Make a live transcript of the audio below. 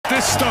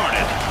this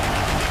started.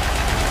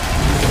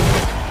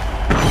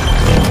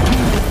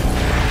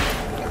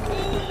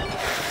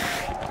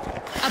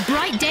 A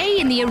bright day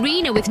in the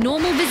arena with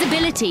normal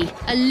visibility.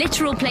 A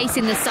literal place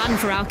in the sun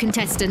for our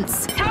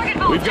contestants.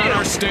 We've got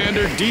our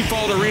standard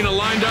default arena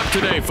lined up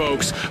today,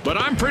 folks, but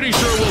I'm pretty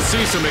sure we'll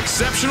see some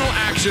exceptional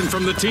action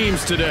from the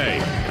teams today.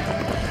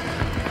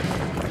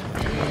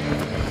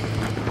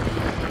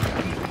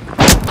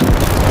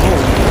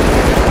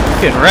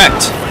 Getting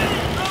wrecked.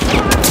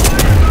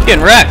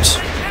 Getting wrecked.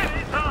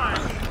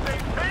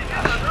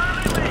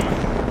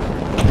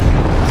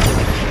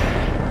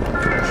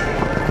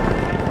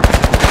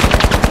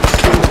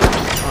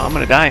 Oh, I'm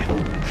gonna die.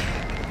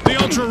 The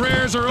Ultra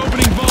Rares are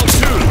opening Vault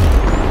 2.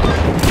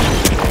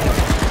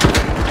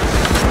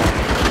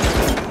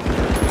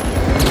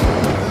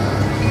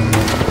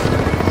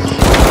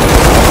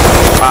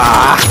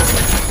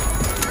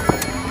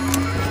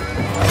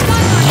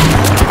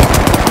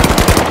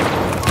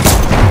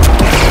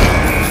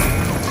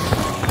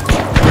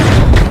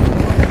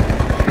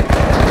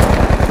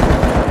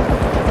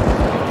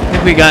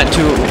 We got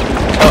to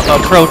a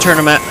pro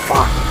tournament.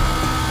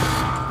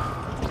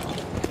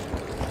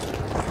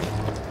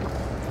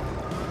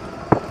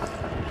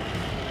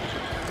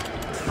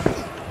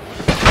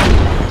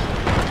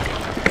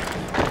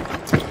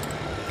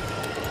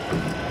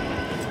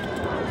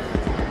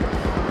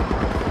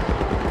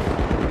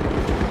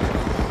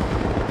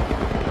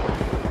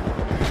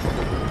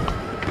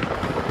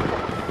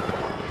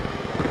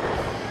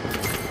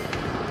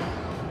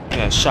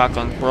 Yeah,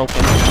 shotgun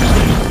broken.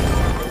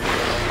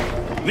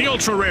 The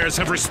Ultra Rares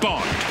have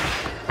respawned.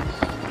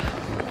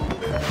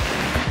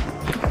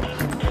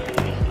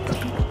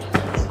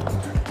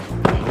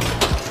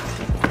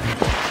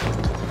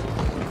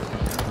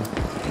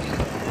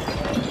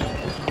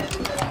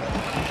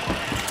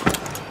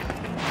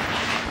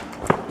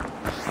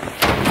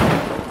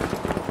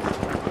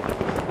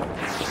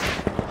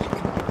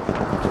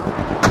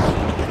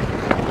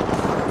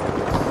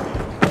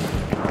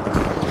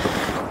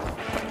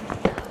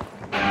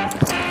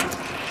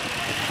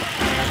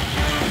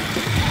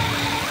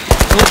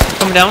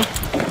 Come down.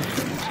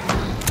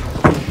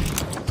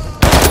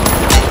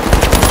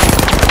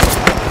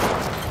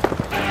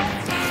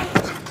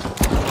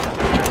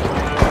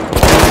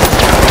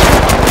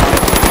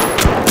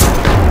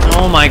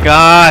 Oh my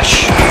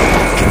gosh.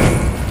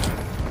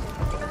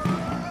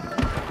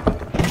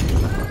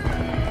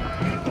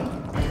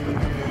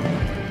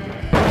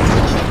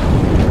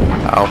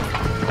 Ow.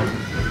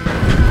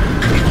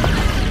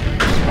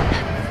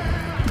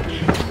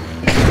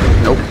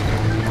 Nope.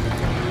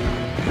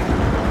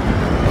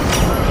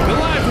 The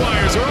live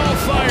wires are all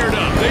fired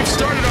up. They've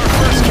started our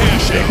first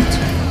cash out.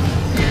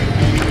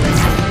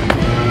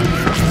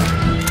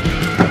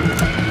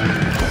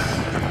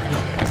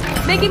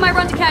 Making my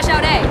run to cash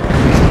out A.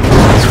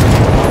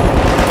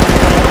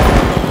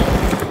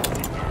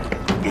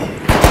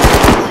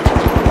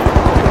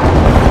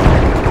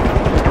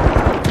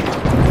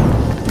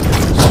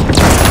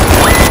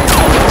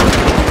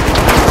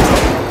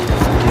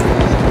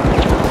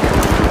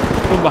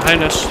 Move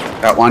behind us.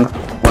 Got one.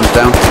 One's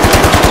down.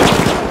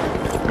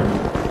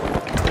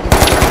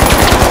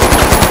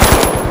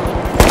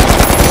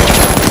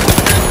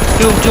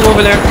 Two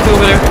over there. Two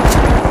over there.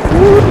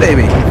 Ooh,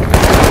 baby.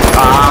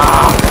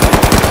 Ah!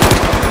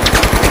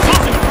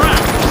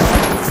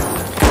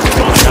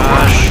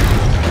 Gosh.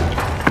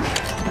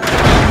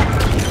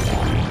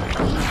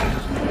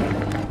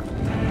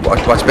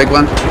 Watch big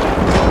one.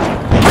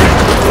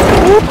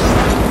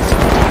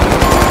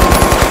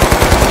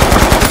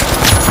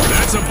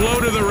 That's a blow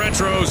to the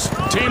Retros.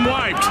 Team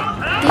wiped.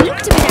 They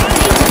looked a bit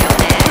outdated out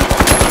there.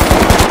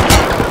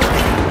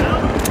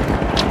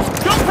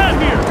 Jump pad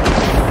here.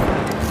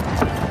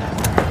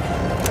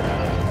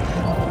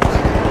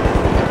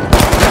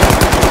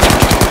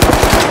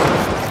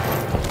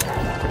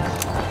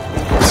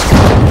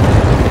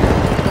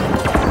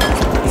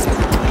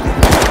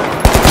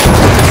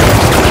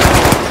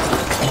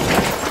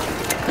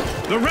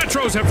 The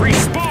Retros have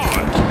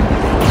respawned!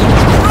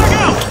 Frag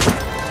out!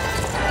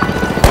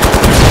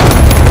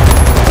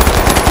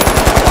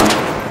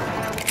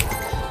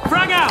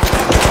 Frag out!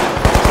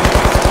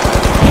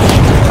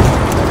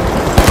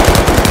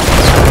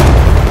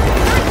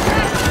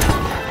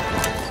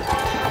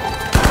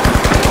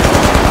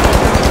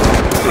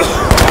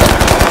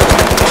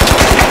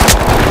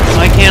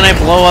 Why can't I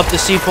blow up the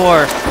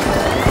C4?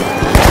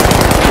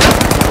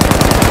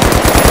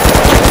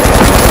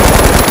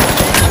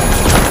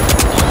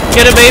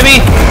 Get it, baby!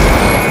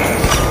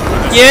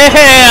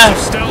 Yeah!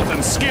 Stealth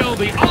and skill,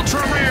 the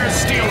Ultra Rares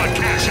steal a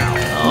cash out.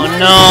 Oh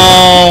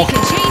no!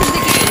 Can change the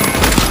game.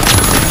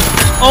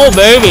 Oh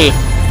baby!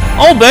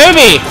 Oh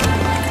baby!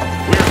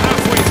 We're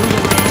halfway through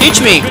the round. Teach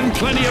me. There's been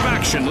plenty of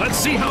action. Let's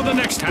see how the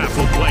next half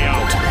will play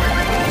out.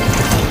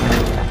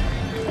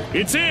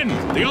 It's in!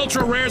 The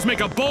Ultra Rares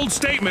make a bold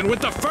statement with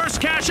the first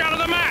cash out of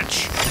the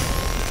match!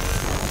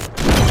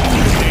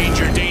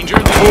 Danger, danger.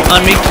 Oh,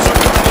 on me.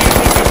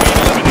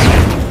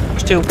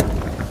 There's two.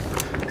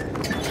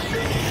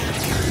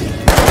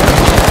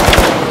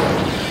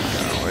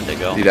 Where'd they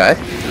go. Did you die? I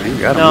think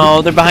you got him.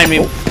 No, they're behind me.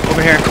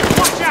 Over here.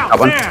 Got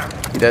one.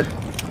 You dead?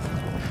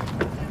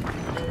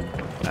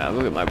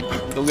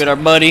 Go get our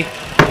buddy.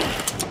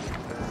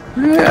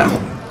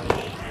 Yeah.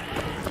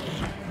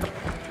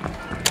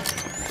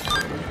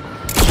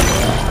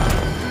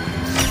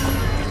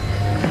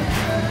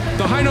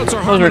 The high notes are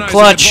Those are harmonizing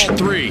clutch. at Vault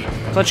 3.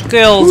 Clutch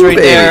kills Ooh, right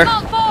baby. there.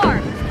 Vault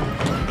 4.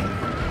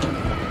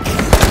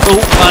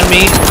 Oh, on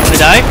me. I'm gonna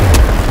die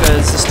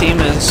because this team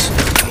is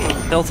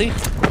filthy.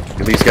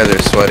 These guys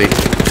are sweaty.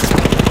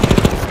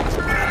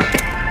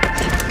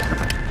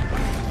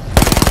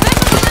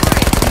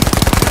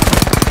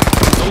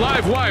 The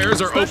live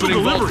wires are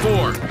opening Vault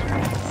 4.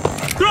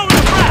 Throw in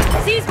the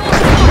frag! Seize Vault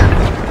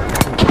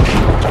 4.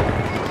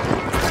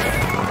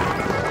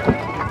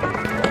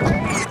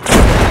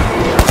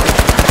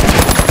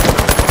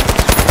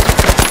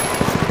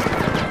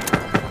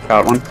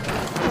 Got one.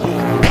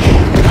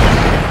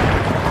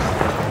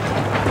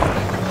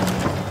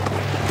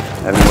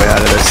 Have my way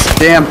out of this.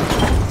 Damn.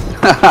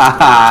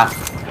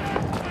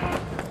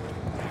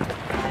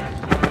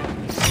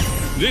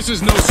 This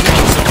is no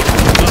swamp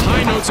zone. The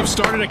high notes have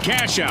started a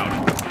cash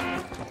out.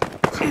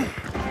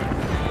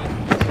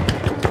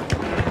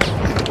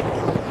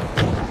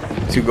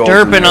 Two goals.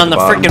 Derping on the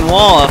bottom. freaking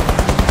wall.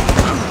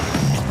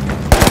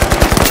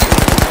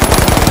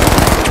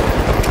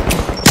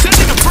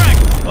 Sending a frag.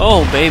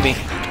 Oh, baby.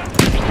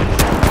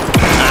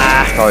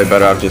 Probably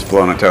better off just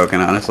blowing a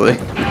token, honestly.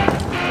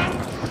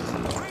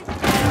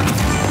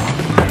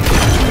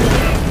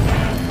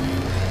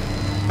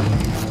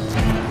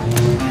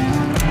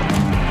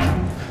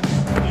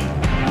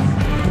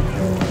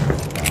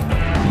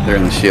 They're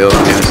in the shield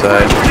on the other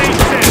side.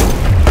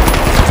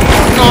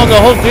 No, the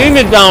whole team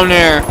is down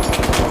there.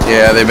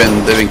 Yeah, they've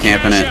been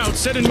camping Cash it, out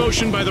set in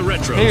motion by the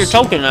retros. Hey, you're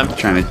token them.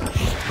 trying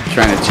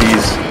to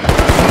cheese.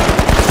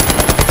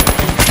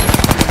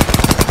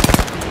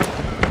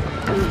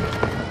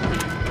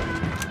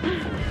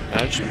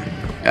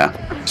 Yeah,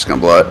 just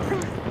gonna blow it.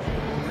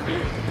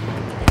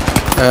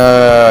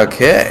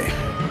 Okay.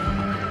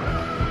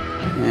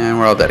 And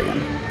we're all dead again.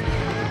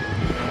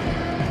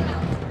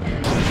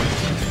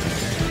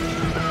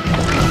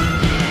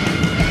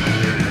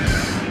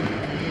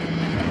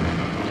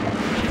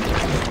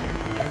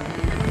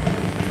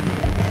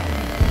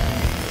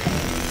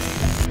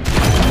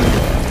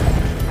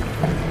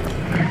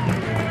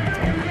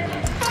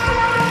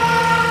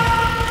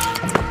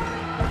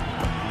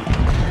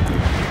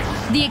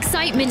 The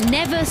excitement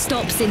never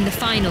stops in the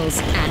finals,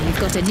 and we've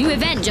got a new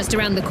event just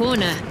around the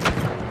corner.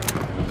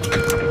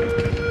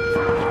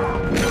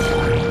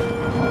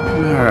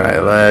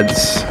 Alright,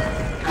 lads.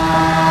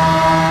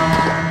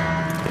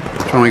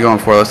 Which one are we going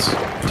for? Let's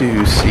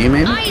do C,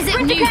 maybe?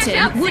 Isaac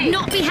Newton would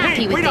not be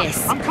happy Hey, with wait up,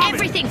 this. I'm coming.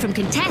 Everything from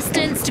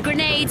contestants to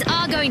grenades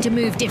are going to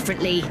move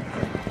differently.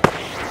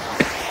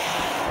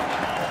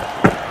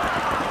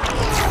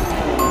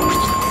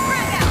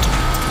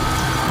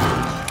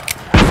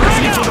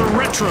 Ready for the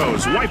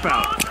retros.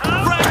 Wipeout.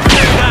 Frag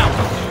down!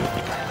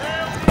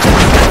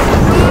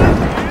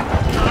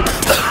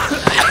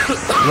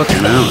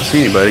 Looking, I don't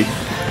see anybody.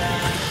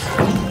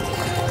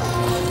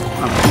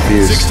 I'm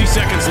confused. 60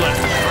 seconds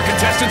left. Our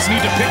contestants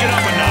need to pick it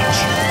up a notch.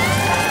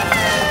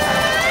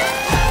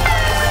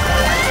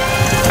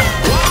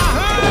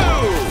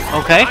 Wahoo!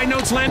 Okay. High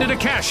notes landed a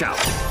cash out.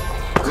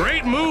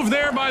 Great move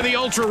there by the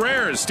ultra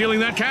rares, stealing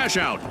that cash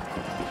out.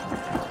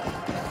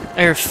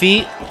 Air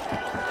feet.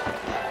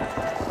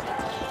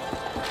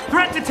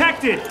 Threat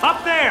detected!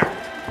 Up there!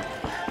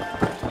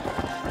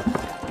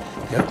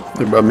 Yep,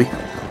 they're above me.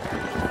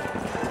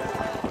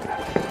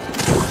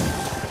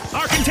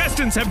 Our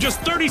contestants have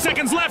just 30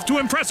 seconds left to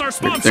impress our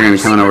sponsors. They're gonna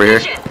be coming over here.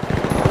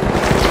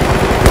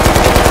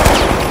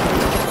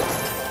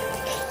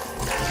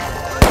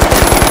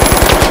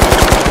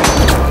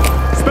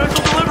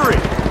 Special delivery!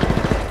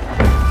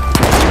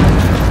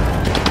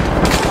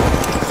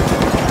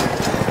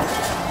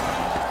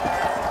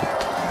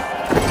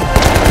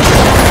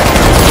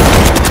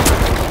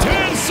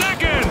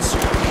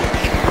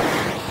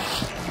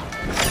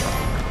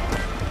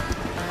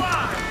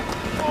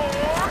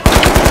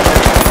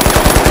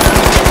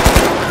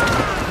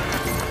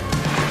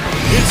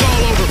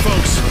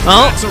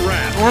 Oh, That's a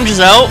wrap. Orange is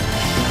out.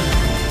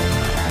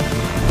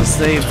 Because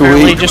they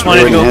apparently just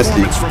wanted to go.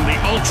 Performance from the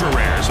ultra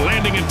rares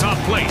landing in top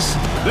place.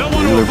 They'll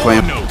want to Another avoid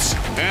plant. notes.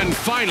 And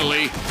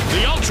finally,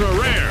 the ultra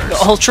rares. The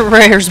ultra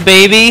rares,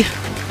 baby.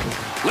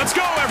 Let's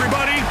go,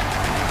 everybody.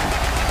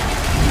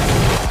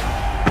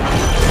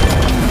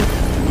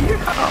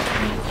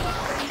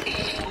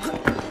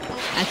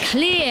 A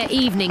clear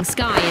evening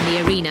sky in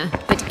the arena,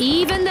 but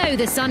even though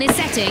the sun is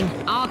setting,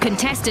 our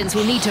contestants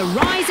will need to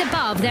rise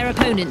above their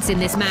opponents in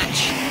this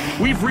match.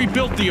 We've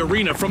rebuilt the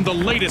arena from the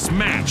latest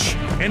match,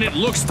 and it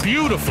looks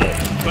beautiful.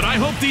 But I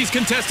hope these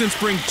contestants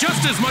bring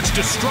just as much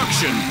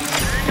destruction.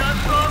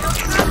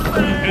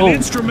 An Oh.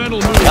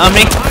 instrumental move. Got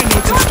me. High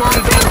notes have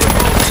started to open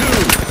vault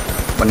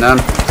 2. One down.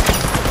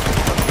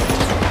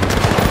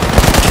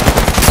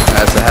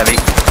 That's a heavy.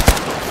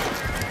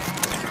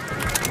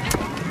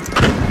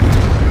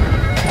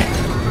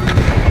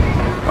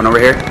 One over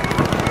here.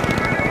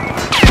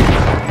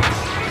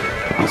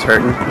 He's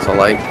hurting. It's a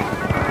light.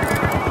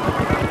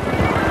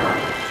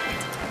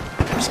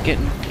 Just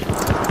getting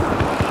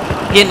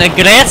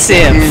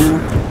aggressive.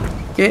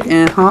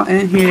 Getting hot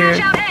in here. Cash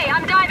out A,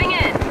 I'm diving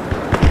in.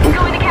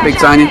 Going to cash Big out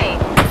signing. A.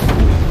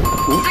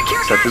 Ooh,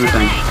 Secure stepped in the cash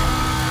thing. out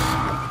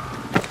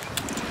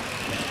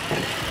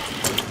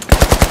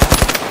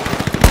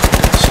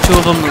There's two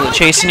of them A.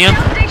 chasing you.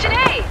 Cash out Station A.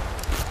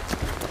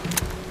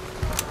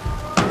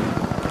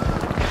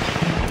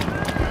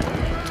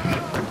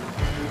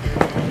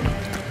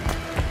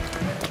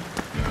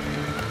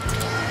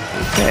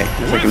 Okay, looks like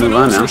we With can an move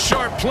on now.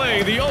 ultra-sharp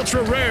play, the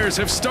Ultra Rares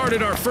have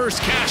started our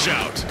first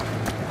cash-out.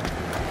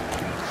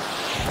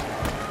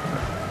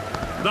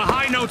 The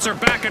high notes are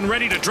back and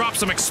ready to drop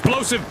some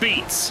explosive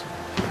beats.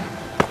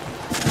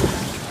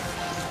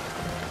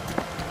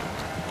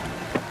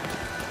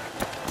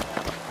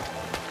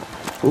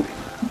 Oop.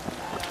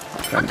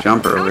 Got a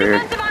jumper over Go here.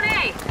 defensive on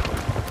A.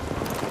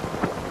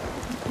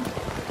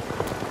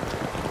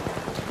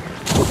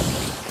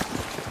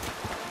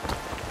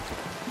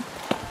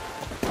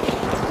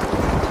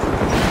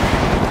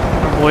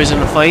 Boys in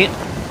a fight.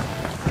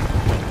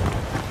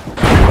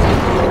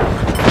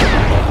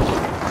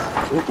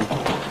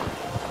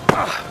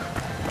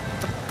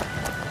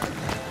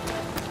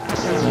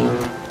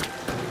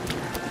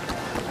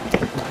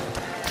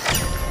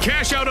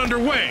 Cash out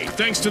underway,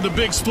 thanks to the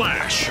big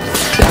splash.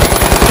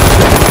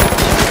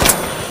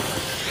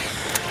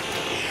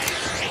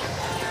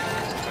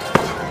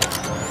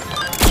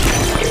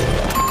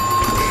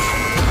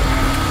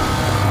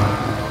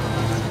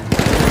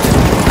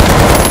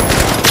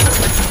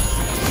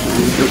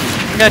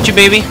 Got you,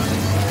 baby.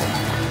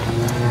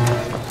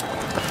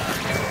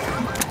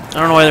 I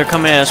don't know why they're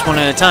coming at us one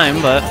at a time,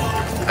 but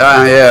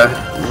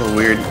Yeah. A little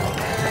weird.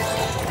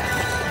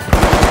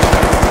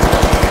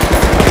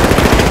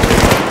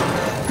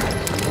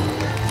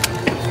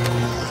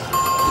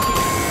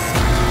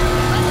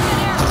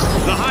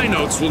 The high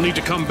notes will need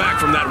to come back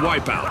from that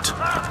wipeout.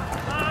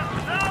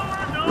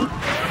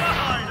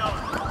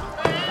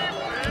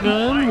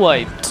 gun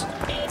wiped.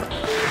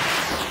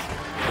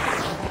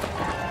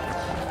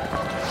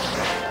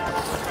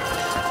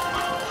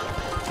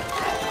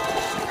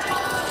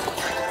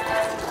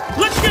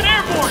 Let's get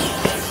airborne!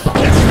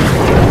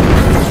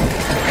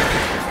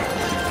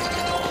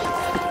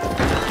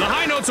 The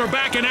high notes are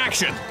back in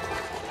action.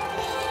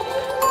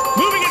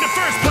 Moving into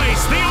first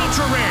place, the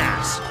Ultra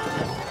Rares.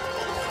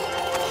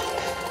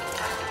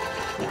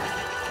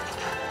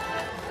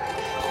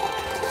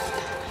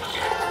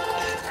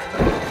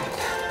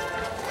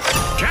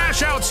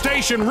 Cash out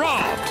station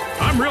robbed.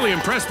 I'm really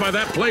impressed by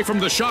that play from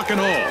the shock and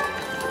awe.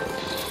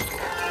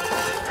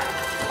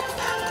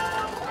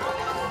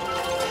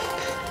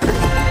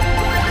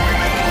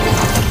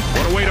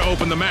 What a way to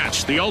open the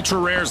match. The Ultra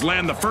Rares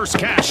land the first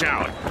cash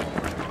out.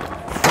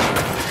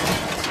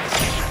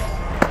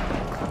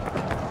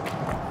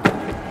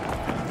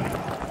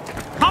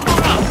 Hop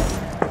on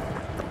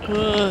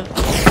up!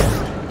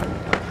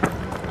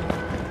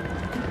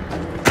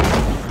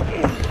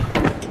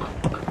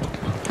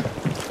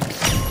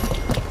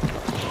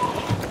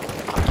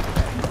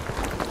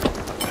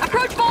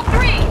 Approach Vault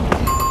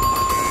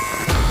 3.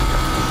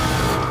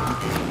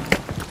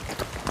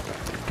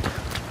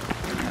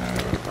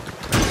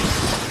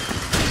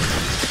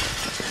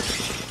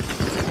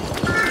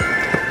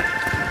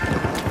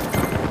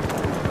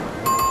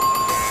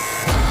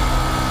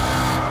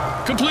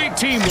 Complete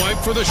team wipe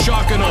for the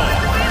shock and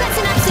awe. That's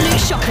an absolute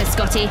shocker,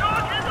 Scotty.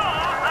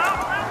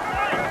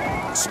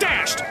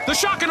 Stashed! The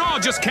shock and awe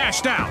just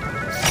cashed out.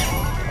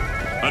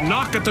 A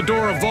knock at the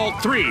door of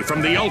Vault 3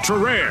 from the Ultra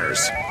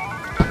Rares.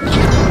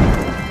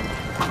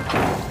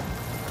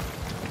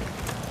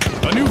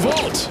 A new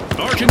vault.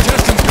 Our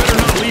contestants better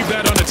not leave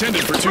that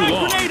unattended for too Frag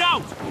long. grenade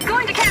out!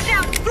 Going to cash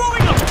out.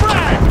 Throwing a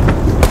frag!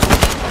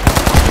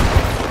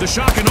 The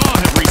shock and awe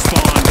have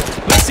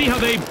respawned. Let's see how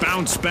they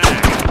bounce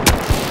back.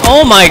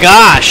 Oh my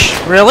gosh!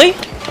 Really?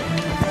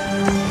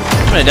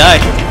 I'm gonna die.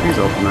 He's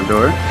opened the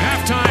door.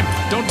 Halftime.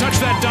 Don't touch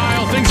that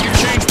dial. Things can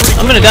change pretty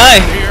I'm gonna quickly die.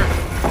 here.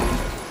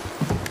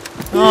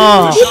 The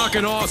Oh, shock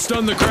and awe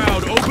stun the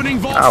crowd. Opening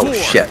Vault Oh 4.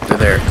 shit, they're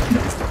there.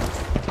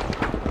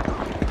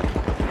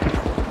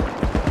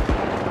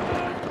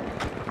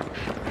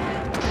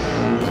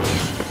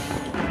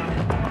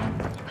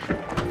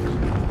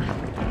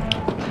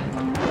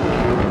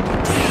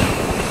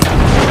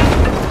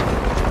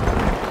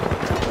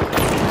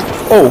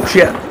 Oh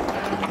shit.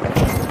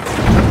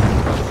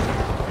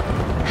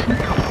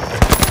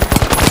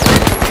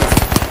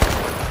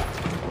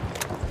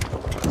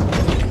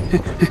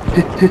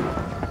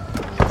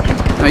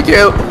 Thank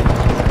you.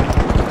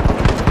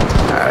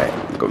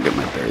 Alright, go get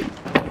my third.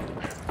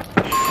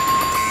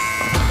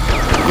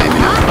 Maybe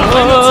not.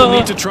 We'll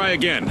need to try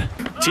again.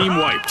 Team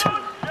wiped.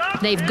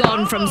 They've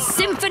gone from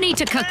symphony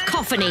to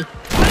cacophony.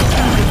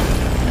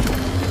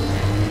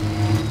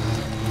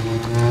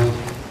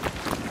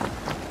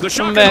 The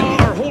shock and back.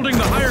 awe are holding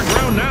the higher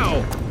ground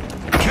now.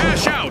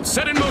 Cash out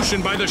set in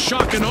motion by the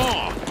shock and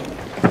awe.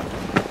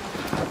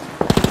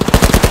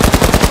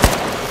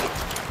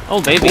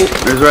 Oh, baby.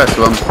 There's the rest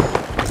of them.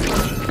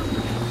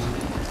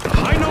 The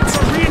high notes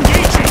are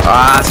re-engaging.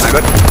 Ah, it's not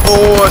good.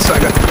 Oh, it's not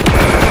good.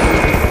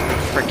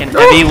 Freaking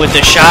heavy with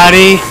the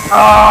shoddy.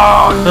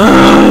 Oh,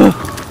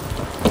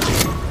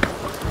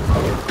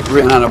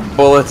 ran out of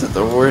bullets at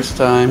the worst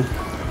time.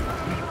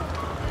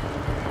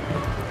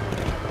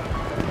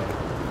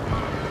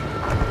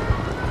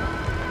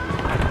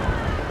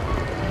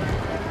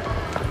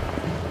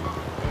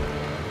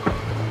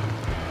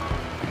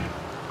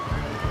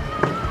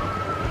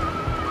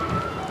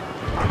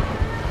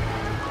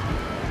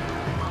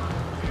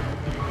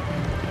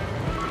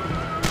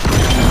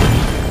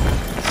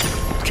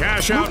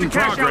 Cash out in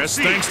progress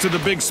thanks to the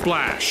big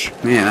splash.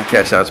 Man, that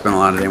cash out's been a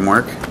lot of damn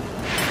work.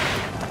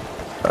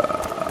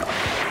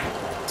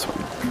 This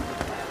one.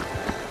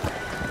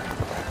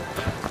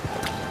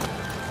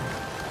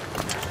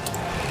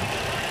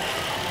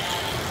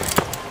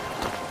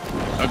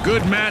 A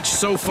good match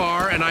so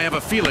far, and I have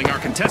a feeling our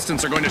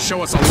contestants are going to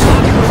show us a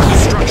lot more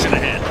destruction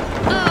ahead.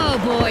 Oh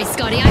boy,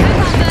 Scotty, I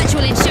hope our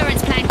virtual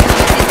insurance plan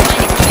covers this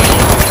kind of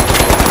chaos.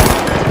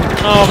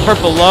 Oh,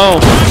 purple low.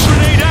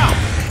 Grenade out!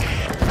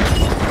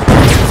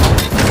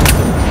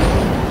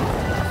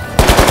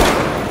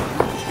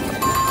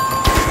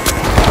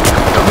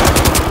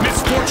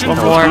 Misfortune One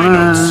for more.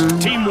 high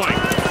notes. Team white.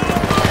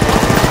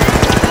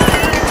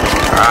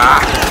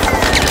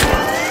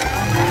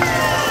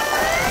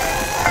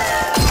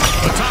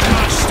 A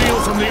top-notch steal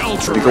from the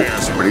ultra Where'd he go?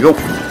 rares. Where'd he go?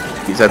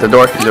 He's at the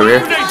door. He's over here.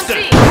 Let's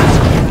see.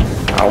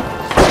 Ow.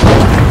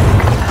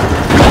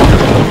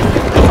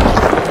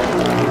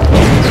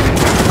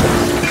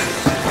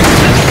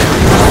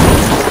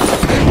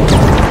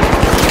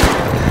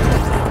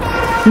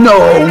 No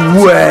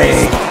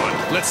way!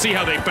 Let's see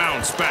how they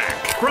bounce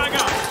back. Frag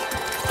out.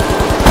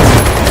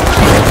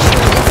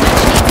 This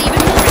match needs even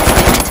more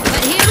excitement,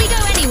 but here we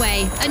go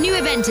anyway. A new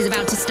event is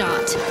about to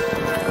start.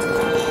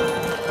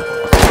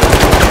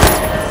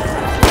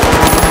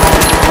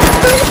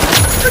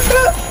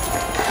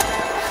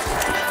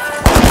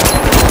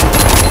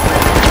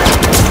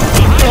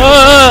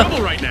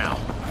 Trouble right now.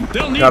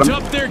 They'll need Got him. to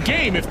up their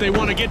game if they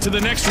want to get to the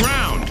next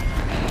round.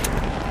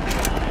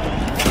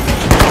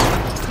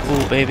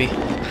 Ooh, baby.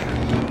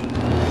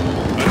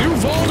 A new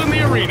vault in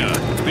the arena.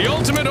 The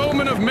ultimate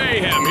omen of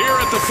mayhem here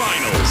at the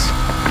finals.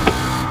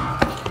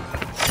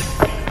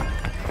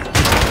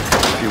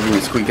 You're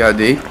gonna squeak out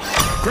D.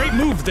 Great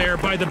move there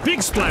by the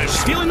big splash,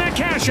 stealing that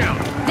cash out.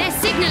 They're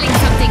signaling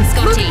something,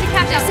 Scotty.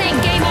 They're saying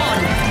game on.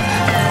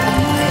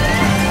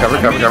 Cover,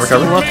 cover, cover,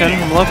 cover. I'm looking,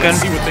 I'm looking.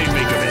 Let's see what they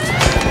make of it.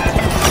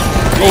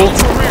 Oh,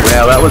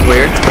 Well, that was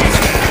weird.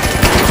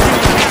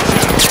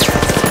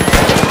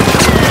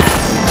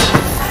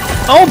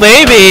 oh,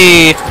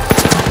 baby.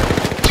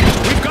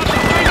 We've got the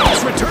high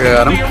notes returning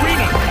Got to him. the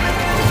arena.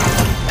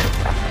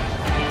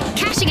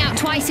 Cashing out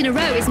twice in a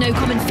row is no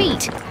common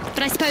feat,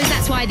 but I suppose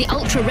that's why the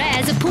ultra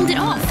rares have pulled it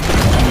off.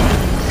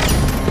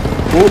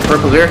 Ooh,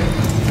 purple's here.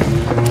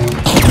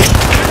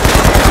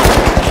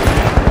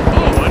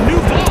 Oh, a new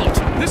vault.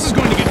 This is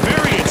going to get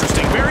very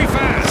interesting very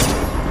fast.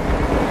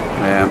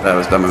 Yeah, that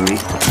was dumb of me.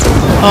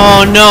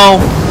 Oh, no.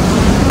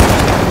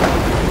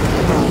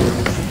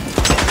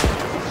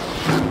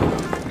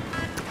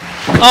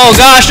 Oh,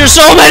 gosh, there's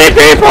so many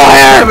people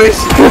here.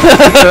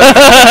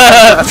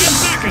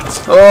 Seconds.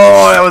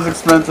 Oh, that was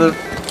expensive.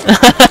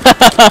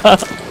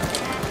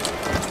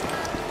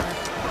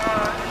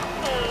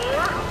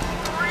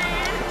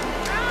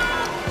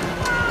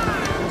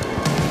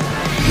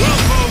 Well,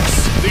 folks,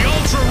 the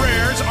ultra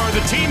rares are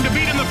the team to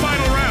beat in the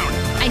final round.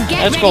 And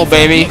get Let's ready go, for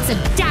baby. a mix of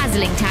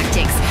dazzling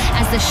tactics,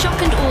 as the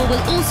Shock and Awe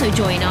will also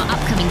join our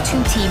upcoming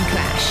two-team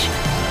clash.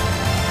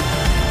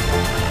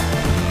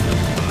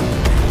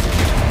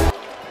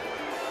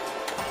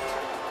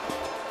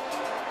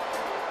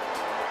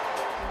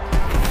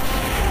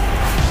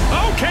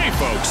 Okay,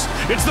 folks,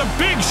 it's the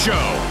big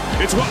show.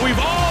 It's what we've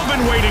all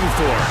been waiting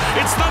for.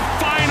 It's the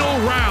final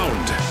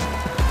round.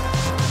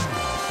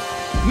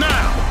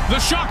 Now, the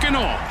Shock and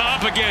Awe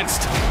up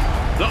against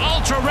the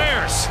ultra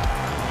rares.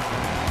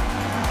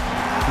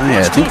 Oh,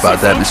 yeah, think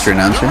about that, Mr.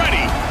 Announcer. They're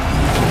ready.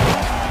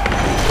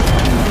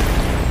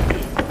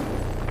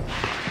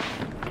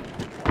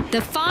 The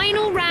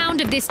final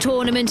round of this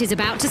tournament is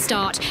about to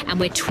start, and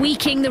we're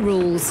tweaking the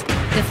rules.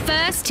 The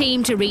first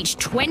team to reach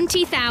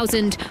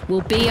 20,000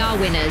 will be our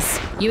winners.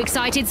 You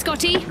excited,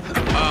 Scotty?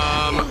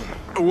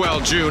 Well,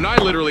 June, I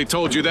literally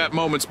told you that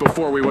moments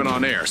before we went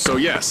on air, so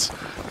yes.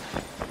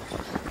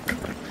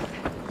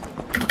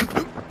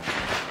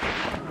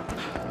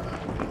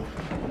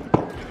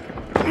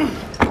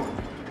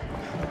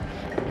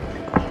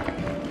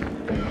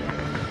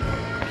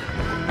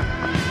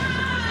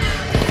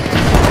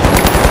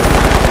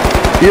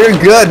 You're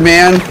good,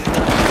 man.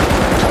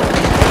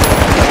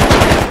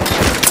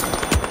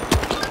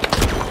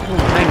 Oh,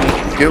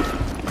 baby. Scoop.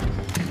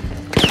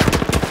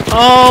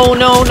 Oh,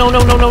 no, no,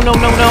 no, no, no, no,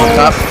 no, no.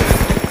 Top.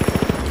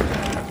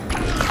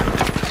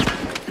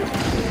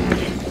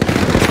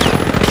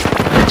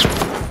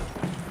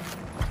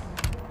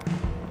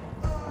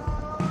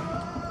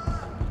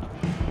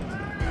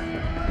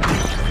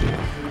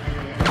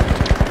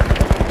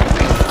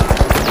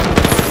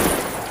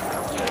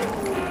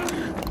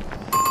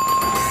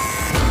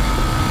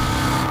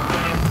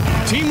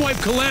 team wipe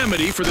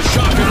calamity for the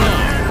shock and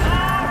awe.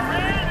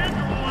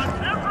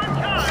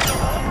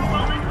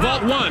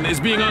 Vault 1 is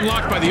being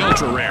unlocked by the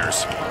ultra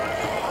rares.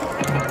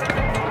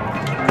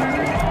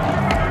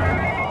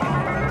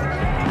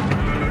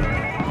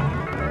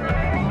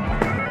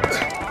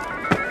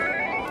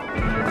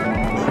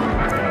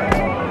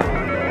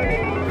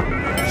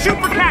 Shoot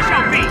for cash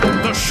out, B!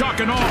 The shock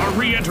and awe are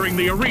re-entering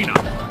the arena.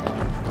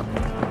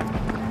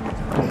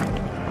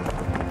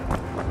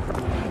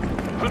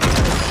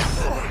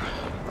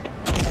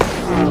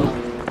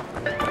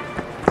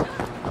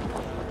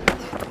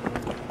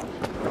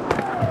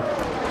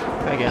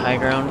 I get high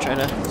ground, try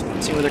to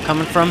see where they're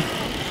coming from.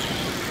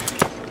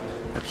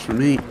 That's for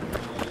me.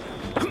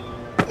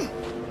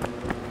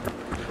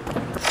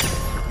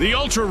 The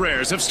ultra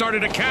rares have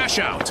started a cash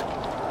out.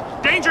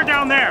 Danger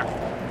down there!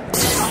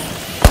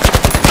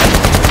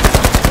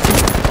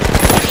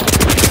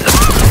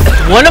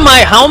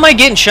 How am I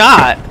getting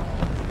shot?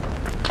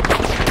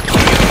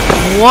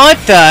 What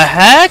the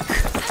heck?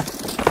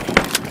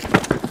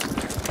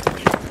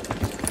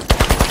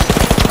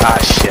 Ah,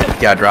 shit.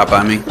 Got a drop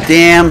on me.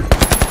 Damn. Wasn't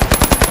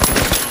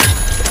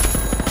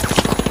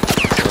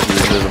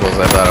as visible as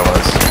I thought it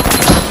was.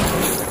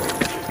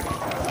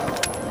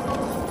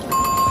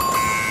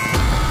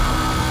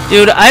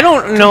 Dude, I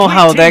don't know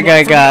how that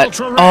guy got...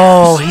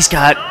 Oh, he's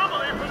got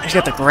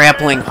the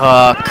grappling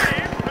hook.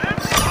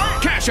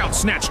 Cash out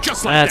snatch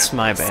just like That's that.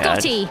 my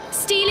bad. Scotty,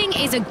 stealing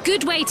is a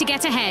good way to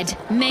get ahead.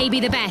 Maybe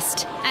the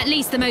best. At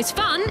least the most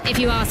fun, if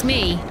you ask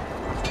me.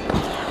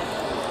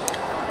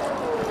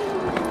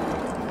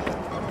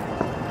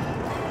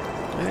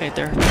 Right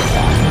there.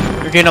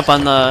 You're getting up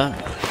on the...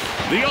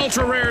 The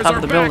ultra rares Top are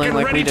of the back building and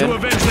like ready we did. to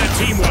avenge that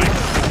team wipe.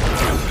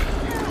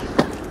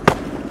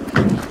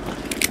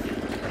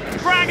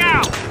 Frag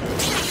out!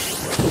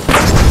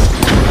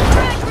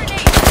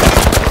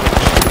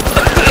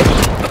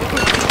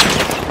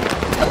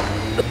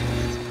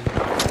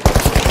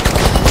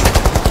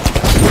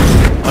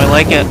 I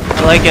like it.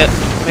 I like it.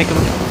 Make him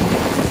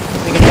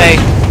pay.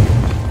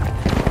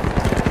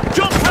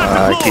 Jump pad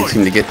I can't deployed!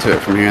 seem to get to it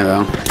from here,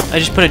 though. I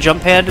just put a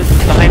jump pad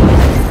behind me.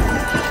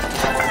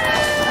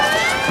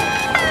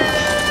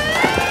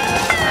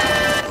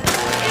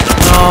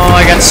 Oh,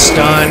 I got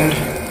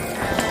stunned.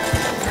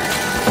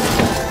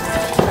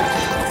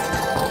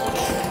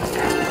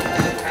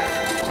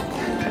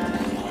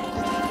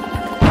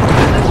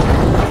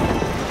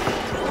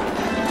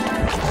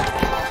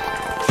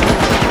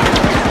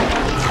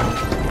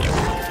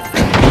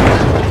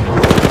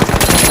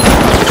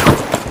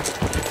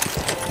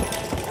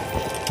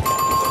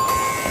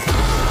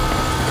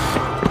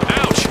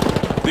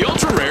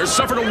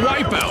 Suffered a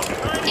wipeout.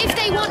 If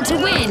they want to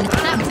win,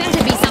 that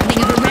better be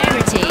something of a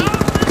rarity.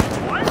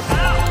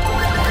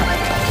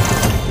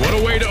 What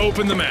a way to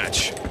open the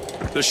match.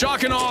 The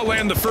shock and awe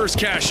land the first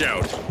cash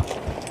out.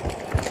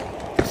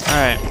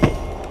 Alright.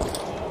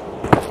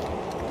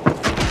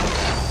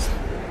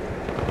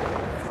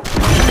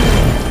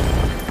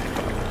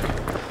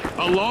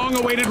 A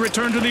long-awaited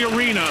return to the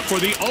arena for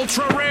the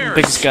ultra rares.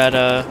 Big's got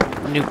a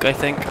nuke, I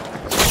think.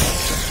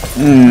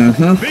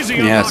 Busy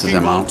Yeah, this is unlocking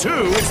ammo. Vault 2,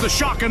 it's the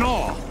shock and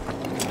awe.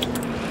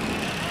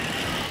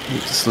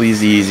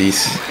 Sleazy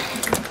easies.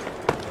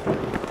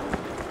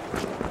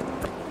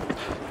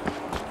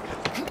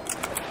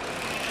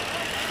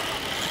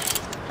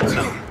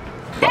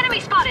 Enemy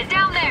spotted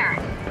down there.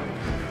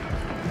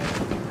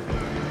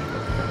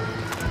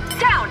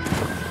 Down.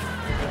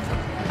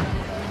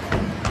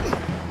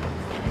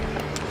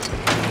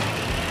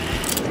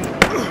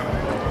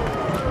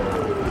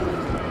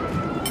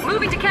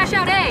 Moving to cash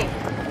out A.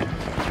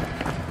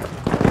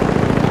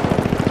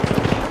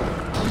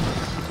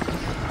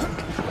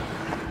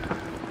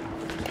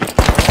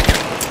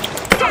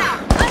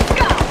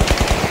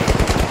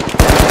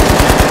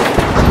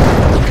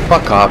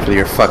 Fuck off with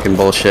your fucking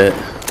bullshit.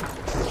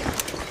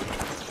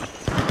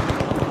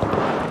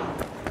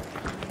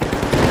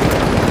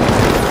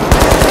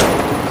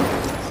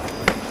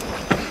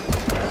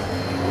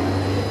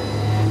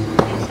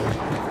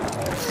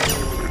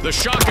 The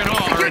shock and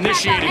awe are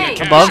initiating a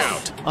cash Above?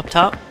 out. Up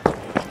top?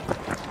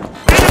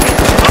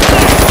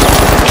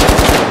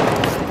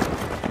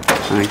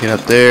 Trying to get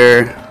up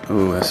there.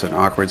 Ooh, that's an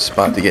awkward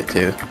spot to get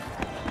to.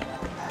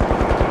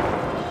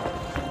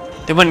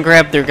 They wouldn't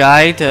grab their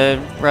guy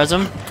to res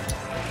him.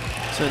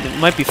 So it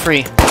might be free.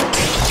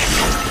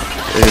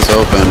 It is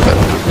open, but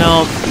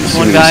No,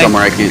 assuming one guy.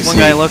 somewhere I can't one see.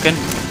 guy looking.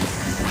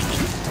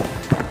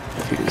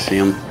 can't see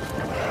him.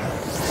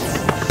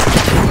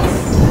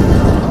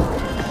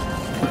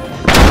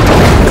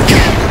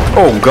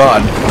 Oh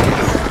god.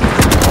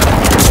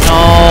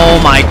 Oh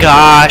my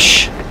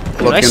gosh.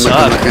 Dude, I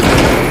suck. looking.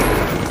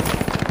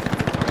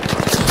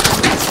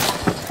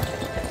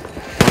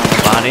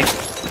 Body.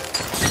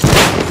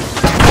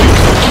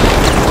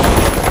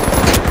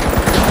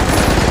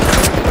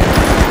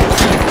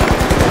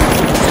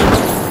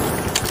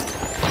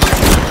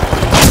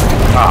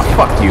 Ah,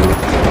 fuck you.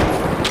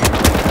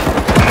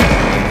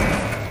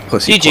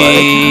 Pussy GG.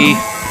 play.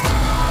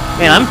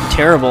 Man, I'm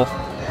terrible.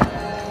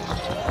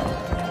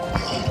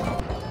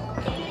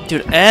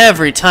 Dude,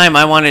 every time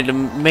I wanted to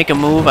make a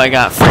move, I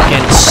got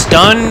freaking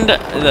stunned.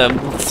 The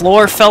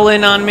floor fell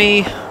in on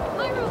me.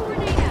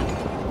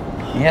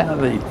 Yeah,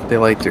 they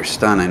liked their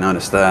stun. I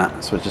noticed that.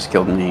 That's what just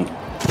killed me.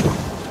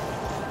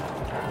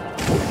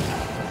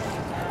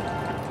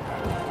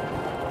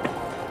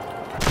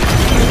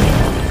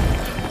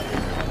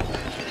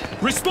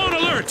 Respawn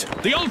alert!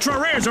 The ultra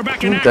rares are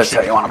back in action. That's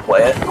how you want to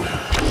play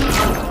it.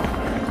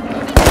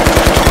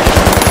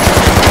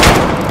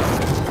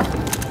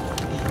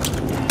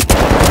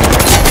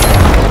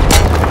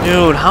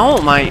 Dude, how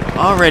am I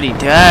already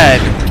dead?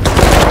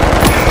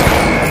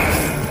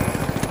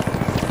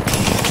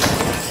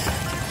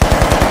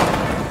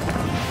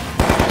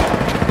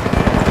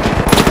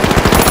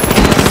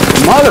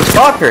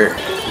 Motherfucker!